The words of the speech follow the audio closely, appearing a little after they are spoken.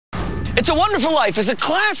It's a Wonderful Life is a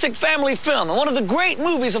classic family film and one of the great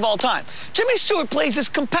movies of all time. Jimmy Stewart plays this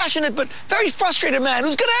compassionate but very frustrated man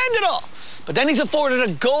who's going to end it all. But then he's afforded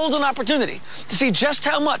a golden opportunity to see just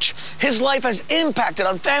how much his life has impacted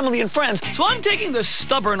on family and friends. So I'm taking the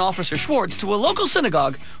stubborn Officer Schwartz to a local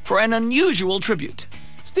synagogue for an unusual tribute.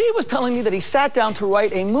 Steve was telling me that he sat down to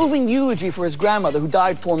write a moving eulogy for his grandmother who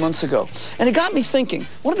died 4 months ago. And it got me thinking,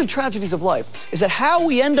 one of the tragedies of life is that how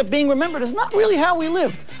we end up being remembered is not really how we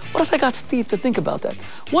lived. What if I got Steve to think about that?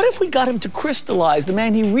 What if we got him to crystallize the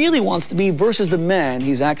man he really wants to be versus the man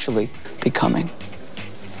he's actually becoming?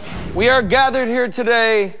 We are gathered here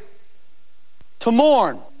today to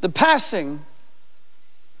mourn the passing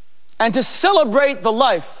and to celebrate the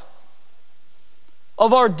life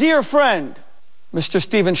of our dear friend, Mr.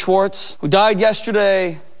 Stephen Schwartz, who died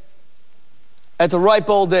yesterday at the ripe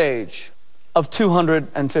old age of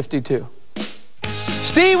 252.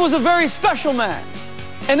 Steve was a very special man,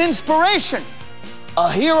 an inspiration,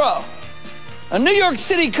 a hero, a New York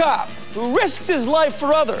City cop who risked his life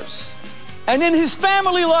for others. And in his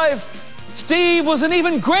family life, Steve was an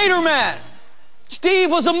even greater man.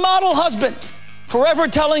 Steve was a model husband, forever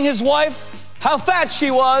telling his wife how fat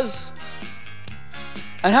she was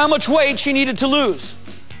and how much weight she needed to lose.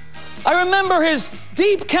 I remember his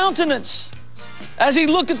deep countenance as he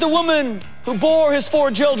looked at the woman who bore his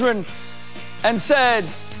 4 children and said,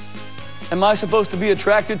 "Am I supposed to be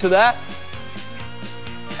attracted to that?"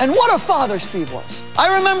 And what a father Steve was.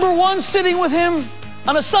 I remember once sitting with him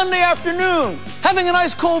on a Sunday afternoon, having an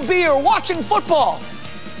ice cold beer, watching football,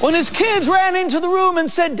 when his kids ran into the room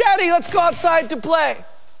and said, "Daddy, let's go outside to play."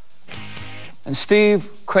 And Steve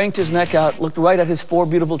cranked his neck out, looked right at his 4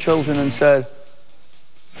 beautiful children and said,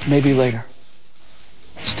 "Maybe later."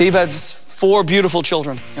 Steve had 4 beautiful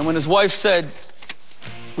children. And when his wife said,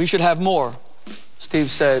 "We should have more,"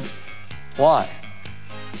 Steve said, "Why?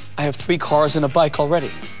 I have 3 cars and a bike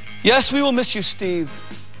already." Yes, we will miss you, Steve.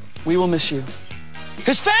 We will miss you.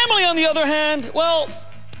 His family, on the other hand, well,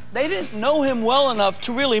 they didn't know him well enough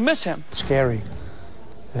to really miss him. It's scary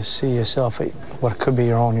to see yourself at what could be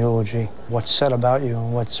your own eulogy, what's said about you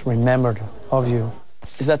and what's remembered of you.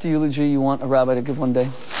 Is that the eulogy you want a rabbi to give one day?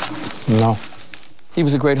 No. He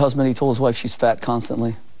was a great husband. He told his wife she's fat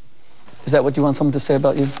constantly. Is that what you want someone to say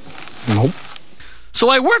about you? Nope. So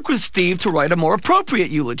I worked with Steve to write a more appropriate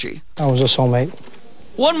eulogy. I was a soulmate.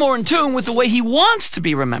 One more in tune with the way he wants to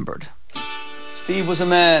be remembered. Steve was a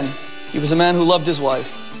man. He was a man who loved his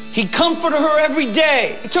wife. He comforted her every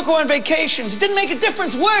day. He took her on vacations. It didn't make a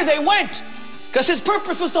difference where they went, because his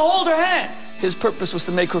purpose was to hold her hand. His purpose was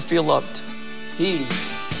to make her feel loved. He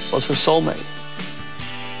was her soulmate.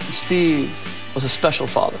 And Steve was a special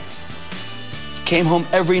father. He came home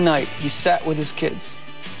every night. He sat with his kids.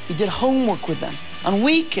 He did homework with them. On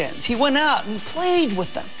weekends, he went out and played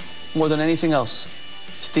with them. More than anything else,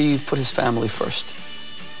 Steve put his family first.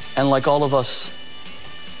 And like all of us,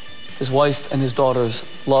 his wife and his daughters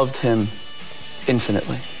loved him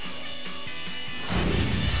infinitely.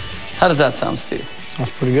 How did that sound, Steve?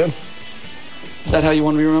 That's pretty good. Is that how you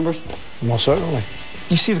want to be remembered? Most certainly.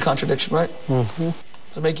 You see the contradiction, right? Mm-hmm.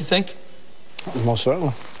 Does it make you think? Most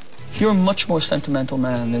certainly. You're a much more sentimental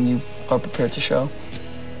man than you are prepared to show.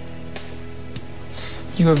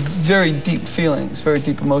 You have very deep feelings, very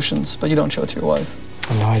deep emotions, but you don't show it to your wife.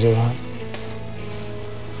 No, I do not.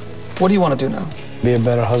 What do you want to do now? Be a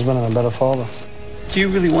better husband and a better father. Do you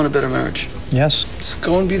really want a better marriage? Yes. Just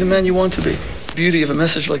go and be the man you want to be. The beauty of a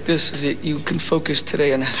message like this is that you can focus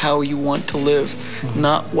today on how you want to live,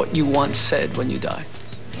 not what you once said when you die.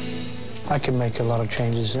 I can make a lot of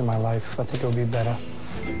changes in my life. I think it will be better.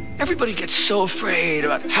 Everybody gets so afraid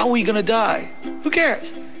about how are we going to die? Who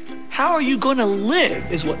cares? How are you going to live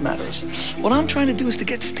is what matters. What I'm trying to do is to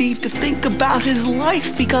get Steve to think about his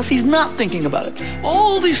life, because he's not thinking about it.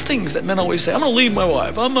 All these things that men always say, I'm going to leave my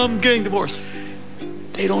wife, I'm getting divorced.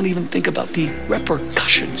 They don't even think about the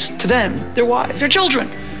repercussions to them, their wives, their children,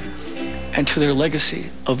 and to their legacy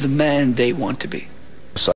of the man they want to be.